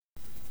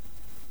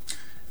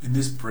In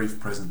this brief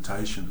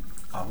presentation,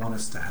 I want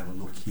us to have a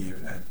look here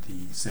at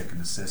the second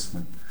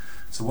assessment.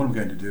 So what I'm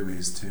going to do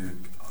is to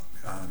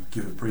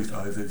give a brief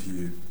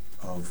overview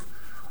of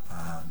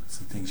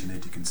some things you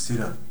need to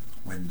consider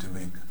when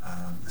doing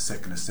the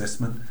second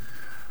assessment,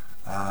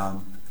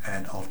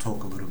 and I'll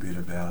talk a little bit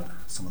about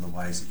some of the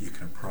ways that you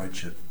can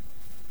approach it.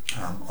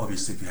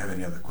 Obviously, if you have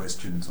any other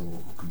questions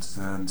or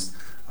concerns,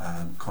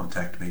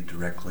 contact me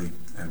directly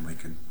and we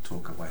can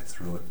talk our way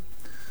through it.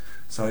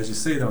 So as you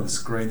see there on the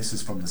screen, this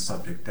is from the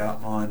subject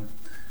outline.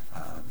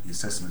 The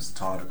assessment is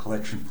titled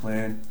Collection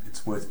Plan.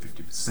 It's worth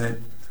 50%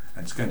 and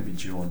it's going to be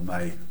due on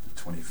May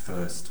the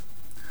 21st.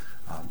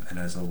 And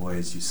as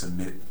always, you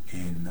submit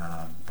in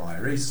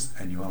Briarease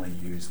and you only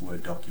use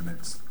Word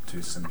documents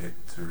to submit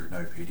through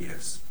no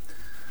PDFs.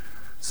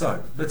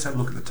 So let's have a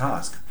look at the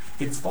task.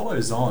 It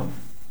follows on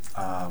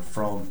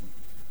from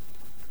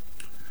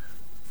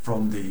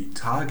the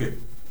target,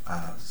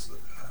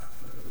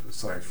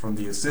 from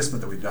the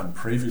assessment that we've done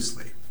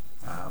previously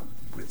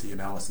with the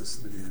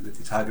analysis, with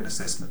the target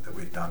assessment that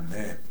we've done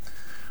there.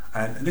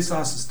 And this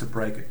asks us to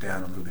break it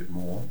down a little bit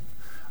more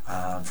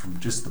from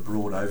just the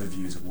broad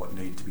overviews of what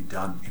need to be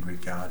done in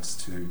regards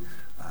to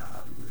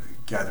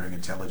gathering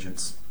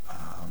intelligence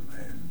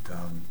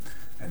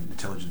and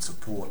intelligence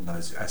support and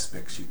those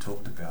aspects you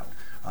talked about.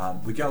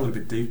 We go a little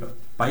bit deeper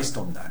based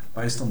on that,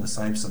 based on the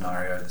same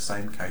scenario, the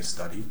same case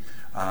study.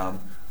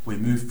 We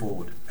move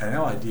forward, and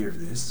our idea of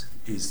this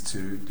is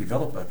to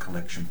develop a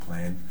collection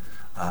plan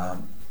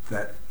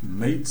that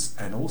meets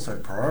and also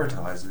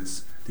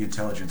prioritises the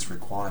intelligence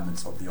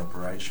requirements of the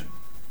operation.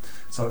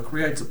 So it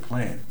creates a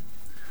plan,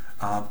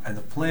 and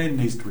the plan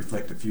needs to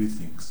reflect a few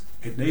things.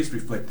 It needs to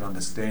reflect an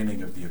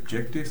understanding of the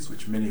objectives,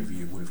 which many of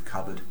you would have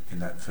covered in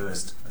that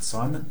first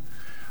assignment.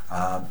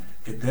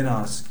 It then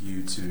asks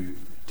you to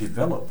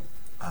develop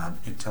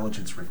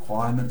intelligence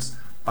requirements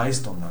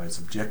based on those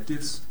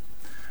objectives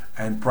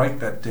and break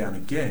that down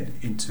again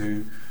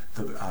into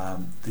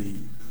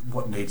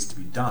what needs to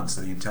be done,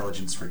 so the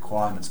intelligence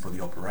requirements for the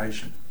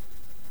operation.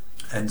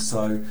 And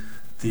so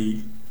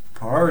the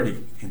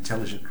priority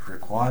intelligence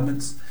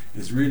requirements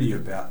is really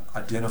about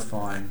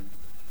identifying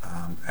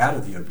out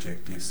of the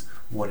objectives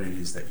what it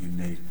is that you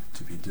need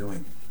to be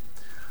doing.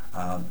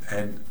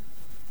 And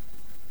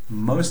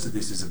most of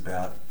this is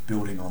about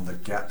building on the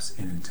gaps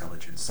in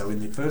intelligence. So in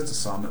the first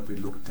assignment we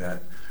looked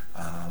at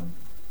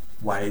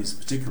ways,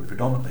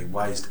 predominantly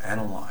ways to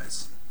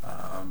analyse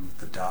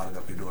the data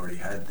that we'd already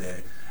had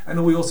there.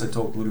 And we also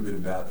talked a little bit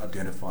about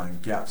identifying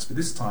gaps, but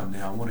this time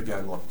now I want to go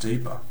a lot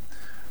deeper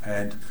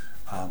and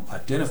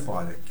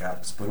identify the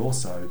gaps, but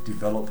also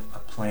develop a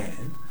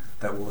plan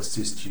that will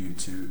assist you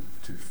to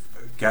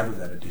gather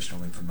that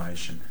additional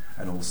information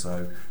and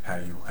also how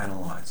you'll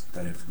analyse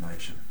that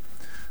information.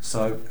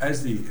 So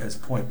as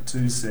point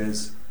 2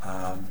 says,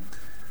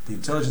 the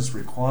intelligence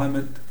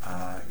requirement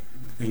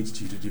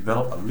needs you to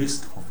develop a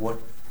list of what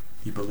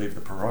you believe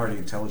the priority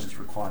intelligence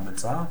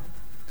requirements are,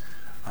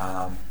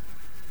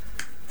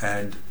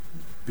 and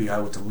be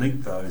able to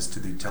link those to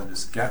the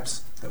intelligence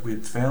gaps that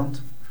we've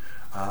found,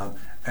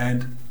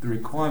 and the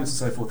requirements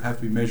and so forth have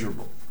to be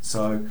measurable.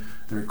 So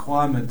the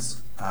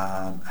requirements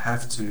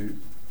have to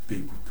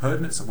be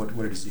pertinent, so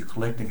what it is you're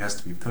collecting has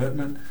to be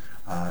pertinent,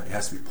 it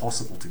has to be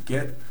possible to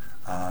get,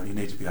 you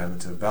need to be able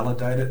to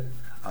validate it,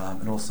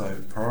 and also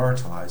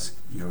prioritise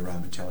your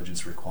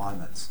intelligence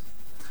requirements.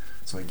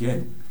 So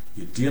again,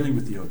 you're dealing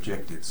with the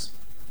objectives,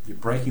 you're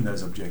breaking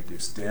those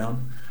objectives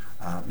down.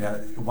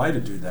 Now, a way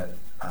to do that,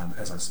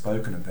 as I've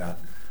spoken about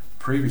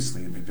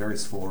previously in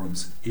various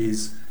forums,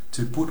 is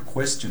to put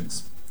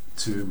questions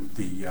to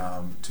the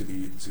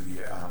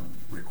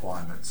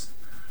requirements: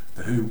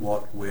 the who,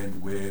 what,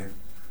 when, where,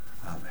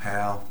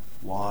 how,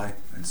 why,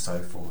 and so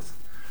forth.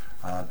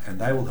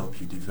 And they will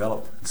help you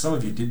develop. Some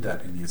of you did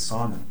that in the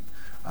assignment,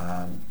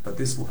 but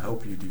this will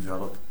help you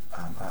develop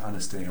an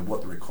understanding of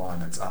what the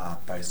requirements are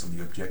based on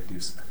the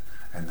objectives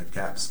and the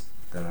gaps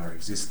that are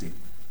existing.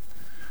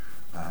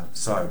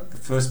 So the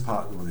first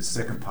part, or the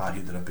second part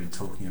here that I've been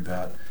talking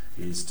about,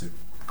 is to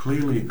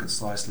clearly and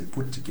concisely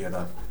put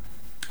together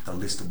a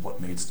list of what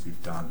needs to be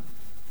done,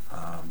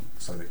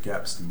 so the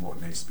gaps and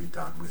what needs to be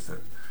done with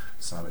it.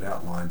 So it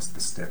outlines the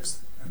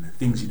steps and the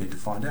things you need to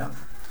find out.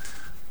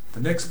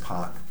 The next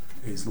part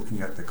is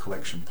looking at the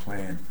collection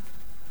plan.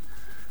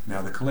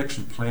 Now the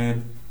collection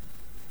plan,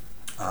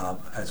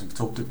 as we've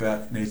talked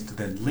about, needs to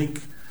then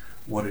link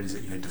what it is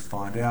that you need to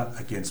find out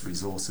against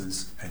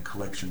resources and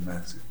collection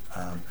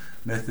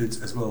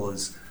methods, as well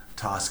as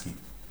tasking.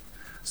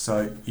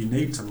 So you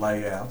need to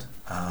lay out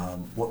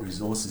what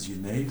resources you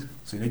need.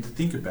 So you need to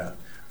think about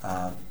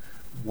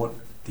what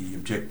the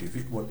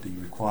objective, what the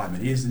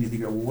requirement is, and you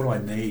think, well, what do I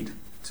need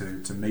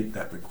to meet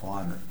that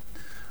requirement?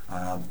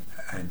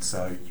 And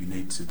so you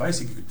need to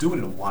basically do it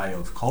in a way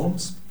of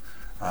columns,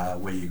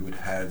 where you would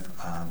have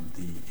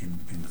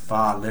in the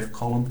far left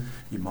column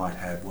you might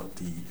have what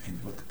the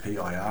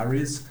PIR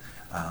is.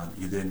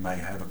 You then may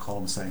have a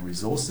column saying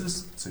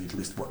resources, so you'd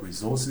list what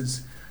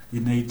resources you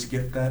need to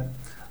get that.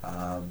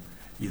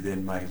 You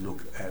then may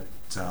look at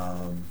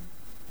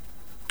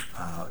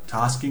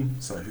tasking,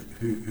 so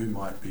who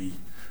might be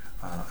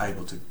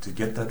able to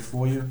get that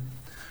for you,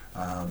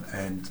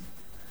 and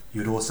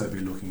you'd also be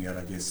looking at,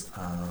 I guess,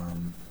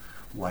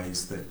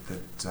 ways that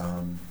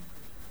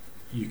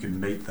you can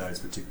meet those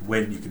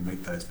when you can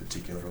meet those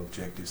particular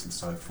objectives and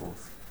so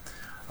forth.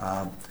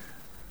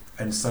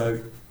 And so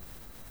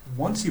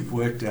once you've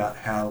worked out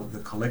how the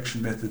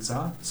collection methods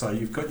are, so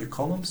you've got your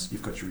columns,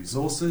 you've got your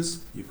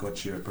resources, you've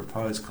got your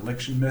proposed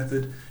collection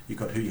method, you've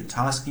got who you're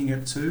tasking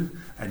it to,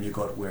 and you've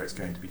got where it's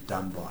going to be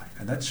done by.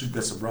 And that's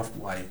a rough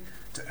way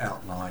to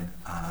outline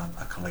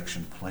a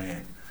collection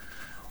plan.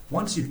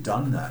 Once you've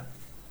done that,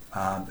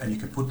 and you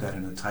can put that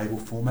in a table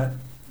format,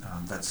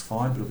 that's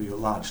fine, but it'll be a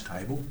large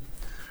table.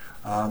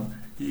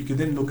 You can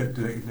then look at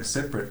doing a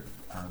separate,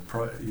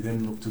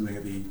 doing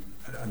the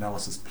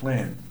analysis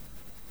plan.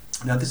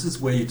 Now this is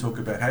where you talk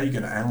about how you're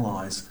going to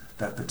analyse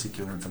that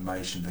particular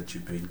information that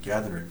you've been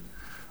gathering.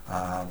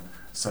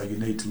 So you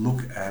need to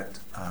look at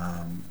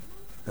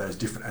those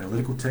different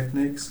analytical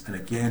techniques, and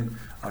again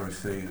I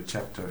refer you to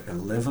chapter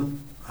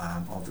 11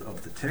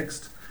 of the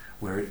text,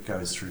 where it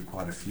goes through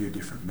quite a few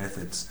different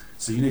methods.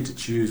 So you need to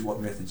choose what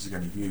methods you're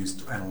going to use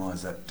to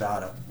analyse that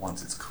data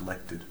once it's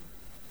collected.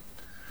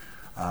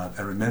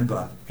 And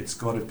remember, it's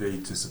got to be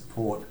to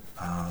support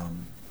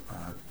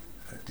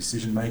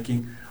decision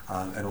making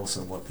and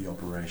also what the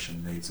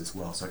operation needs as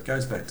well. So it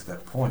goes back to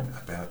that point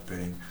about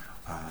being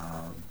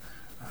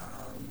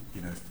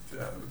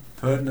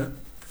pertinent,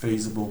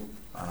 feasible,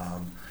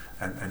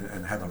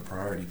 and have a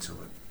priority to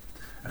it.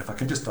 And if I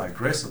can just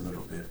digress a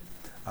little bit,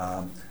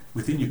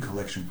 within your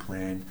collection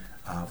plan,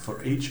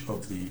 for each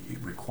of the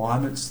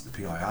requirements, the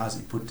PIRs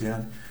that you put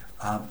down,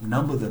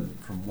 number them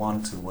from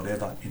 1 to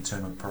whatever in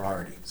terms of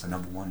priority. So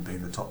number 1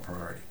 being the top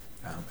priority,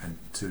 and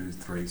 2,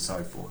 3,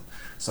 so forth.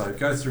 So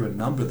go through and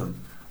number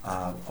them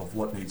of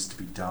what needs to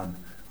be done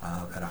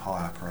at a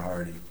higher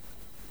priority.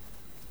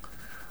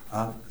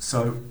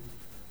 So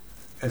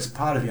as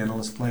part of your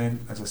analyst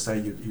plan, as I say,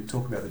 you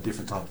talk about the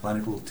different type of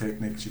analytical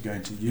techniques you're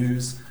going to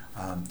use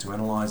to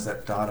analyse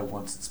that data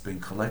once it's been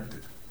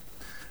collected.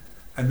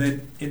 And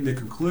then in the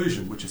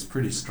conclusion, which is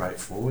pretty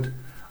straightforward,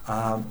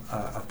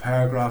 a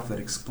paragraph that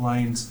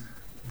explains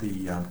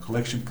the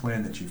collection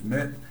plan that you've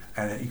met,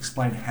 and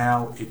explain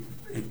how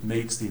it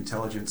meets the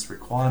intelligence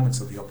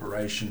requirements of the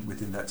operation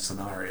within that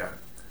scenario,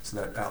 so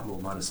that outlaw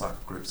motorcycle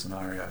group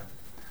scenario.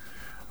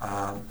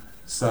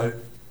 So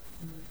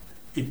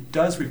it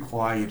does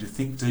require you to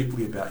think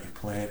deeply about your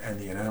plan and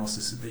the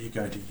analysis that you're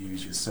going to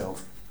use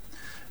yourself.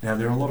 Now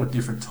there are a lot of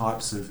different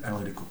types of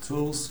analytical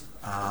tools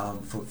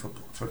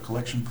for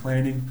collection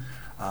planning.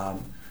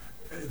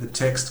 The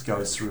text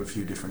goes through a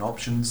few different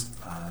options.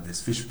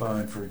 There's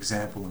Fishbone, for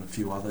example, and a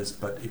few others,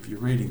 but if you're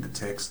reading the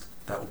text,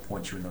 that will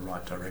point you in the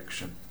right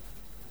direction.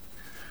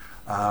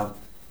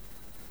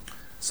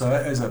 So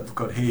as I've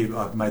got here,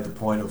 I've made the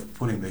point of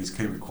putting these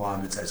key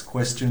requirements as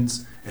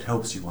questions. It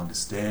helps you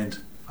understand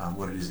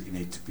what it is that you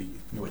need to be,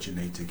 what you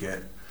need to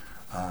get.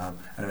 And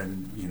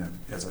then,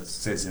 as it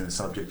says in the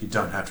subject, you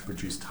don't have to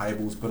produce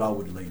tables, but I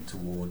would lean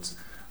towards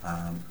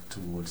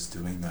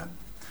doing that.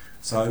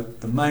 So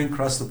the main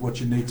crust of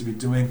what you need to be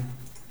doing,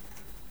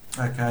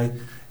 okay,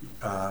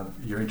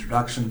 your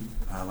introduction,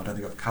 I don't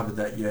think I've covered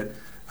that yet,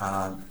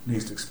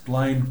 needs to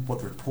explain what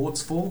the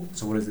report's for,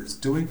 so what is it it's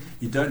doing.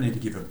 You don't need to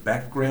give a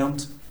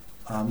background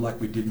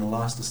like we did in the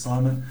last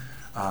assignment.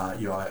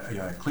 You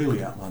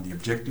clearly outline the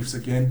objectives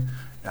again.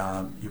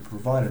 You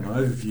provide an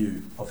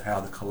overview of how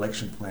the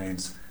collection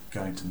plan's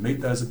going to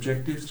meet those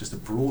objectives, just a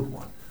broad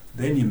one.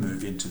 Then you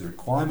move into the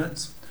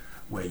requirements,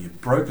 where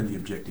you've broken the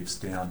objectives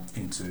down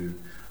into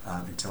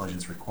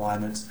intelligence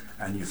requirements,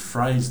 and you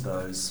phrase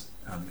those,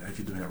 if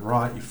you're doing it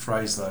right, you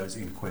phrase those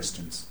in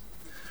questions.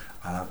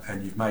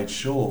 And you've made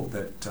sure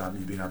that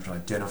you've been able to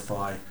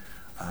identify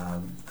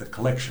the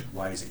collection,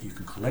 ways that you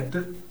can collect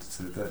it,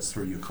 so that's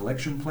through your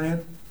collection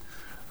plan.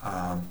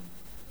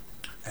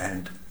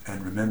 And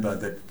remember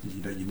that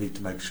you need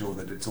to make sure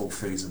that it's all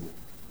feasible,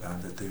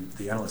 that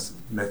the analysis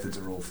methods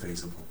are all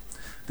feasible.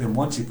 Then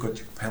once you've got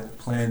your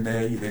plan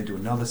there, you then do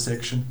another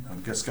section.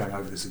 I'm just going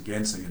over this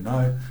again so you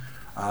know,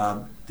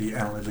 the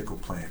analytical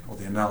plan or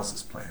the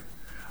analysis plan.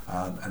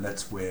 And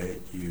that's where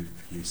you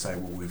say,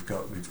 well, we've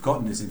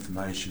gotten this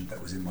information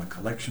that was in my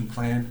collection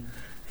plan.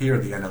 Here are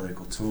the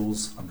analytical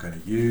tools I'm going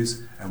to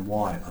use and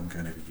why I'm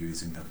going to be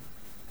using them.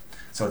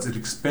 So it's an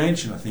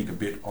expansion, I think, a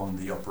bit on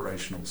the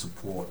operational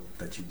support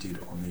that you did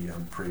on the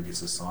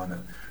previous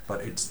assignment,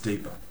 but it's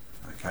deeper.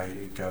 Okay,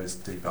 it goes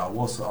deeper. I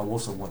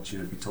also want you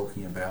to be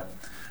talking about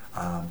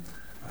how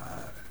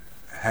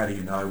do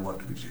you know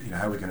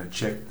how we're going to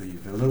check the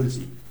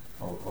validity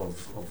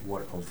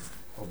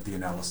of the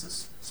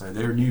analysis. So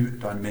there are new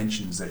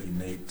dimensions that you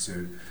need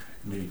to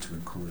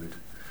include,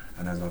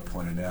 and as I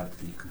pointed out,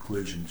 the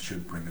conclusion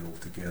should bring it all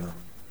together.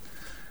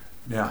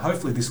 Now,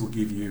 hopefully, this will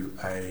give you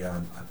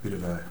a bit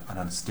of an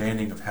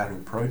understanding of how to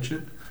approach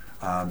it.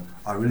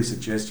 I really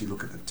suggest you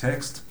look at the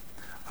text.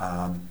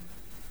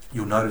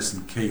 You'll notice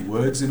some key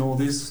words in all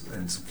this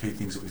and some key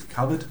things that we've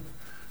covered.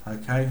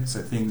 Okay,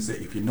 so things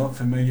that if you're not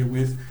familiar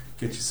with,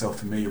 get yourself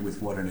familiar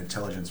with what an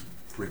intelligence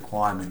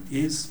requirement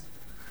is.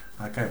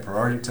 Okay,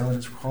 priority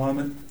intelligence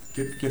requirement,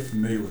 get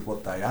familiar with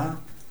what they are.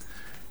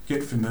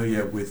 Get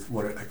familiar with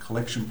what a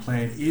collection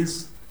plan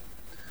is.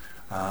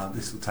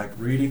 This will take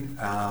reading.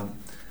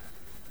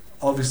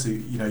 Obviously,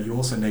 you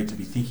also need to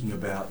be thinking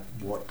about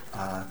what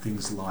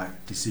things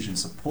like decision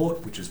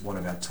support, which is one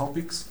of our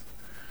topics.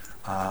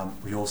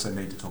 We also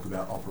need to talk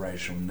about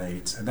operational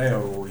needs, and they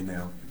are all in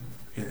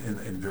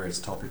various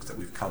topics that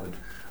we've covered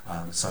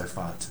so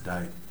far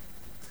today.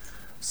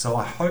 So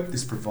I hope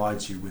this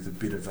provides you with a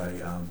bit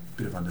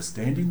of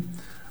understanding.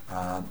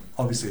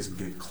 Obviously, as we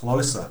get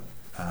closer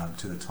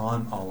to the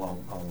time,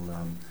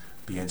 I'll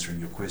be answering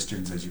your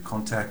questions as you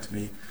contact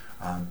me.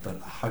 But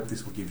I hope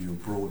this will give you a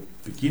broad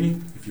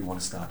beginning if you want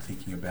to start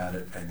thinking about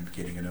it and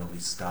getting an early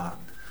start.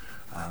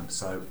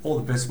 So all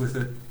the best with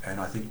it, and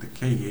I think the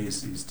key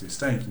is to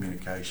stay in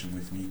communication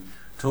with me,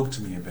 talk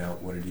to me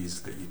about what it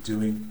is that you're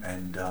doing,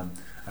 and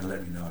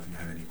let me know if you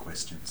have any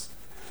questions.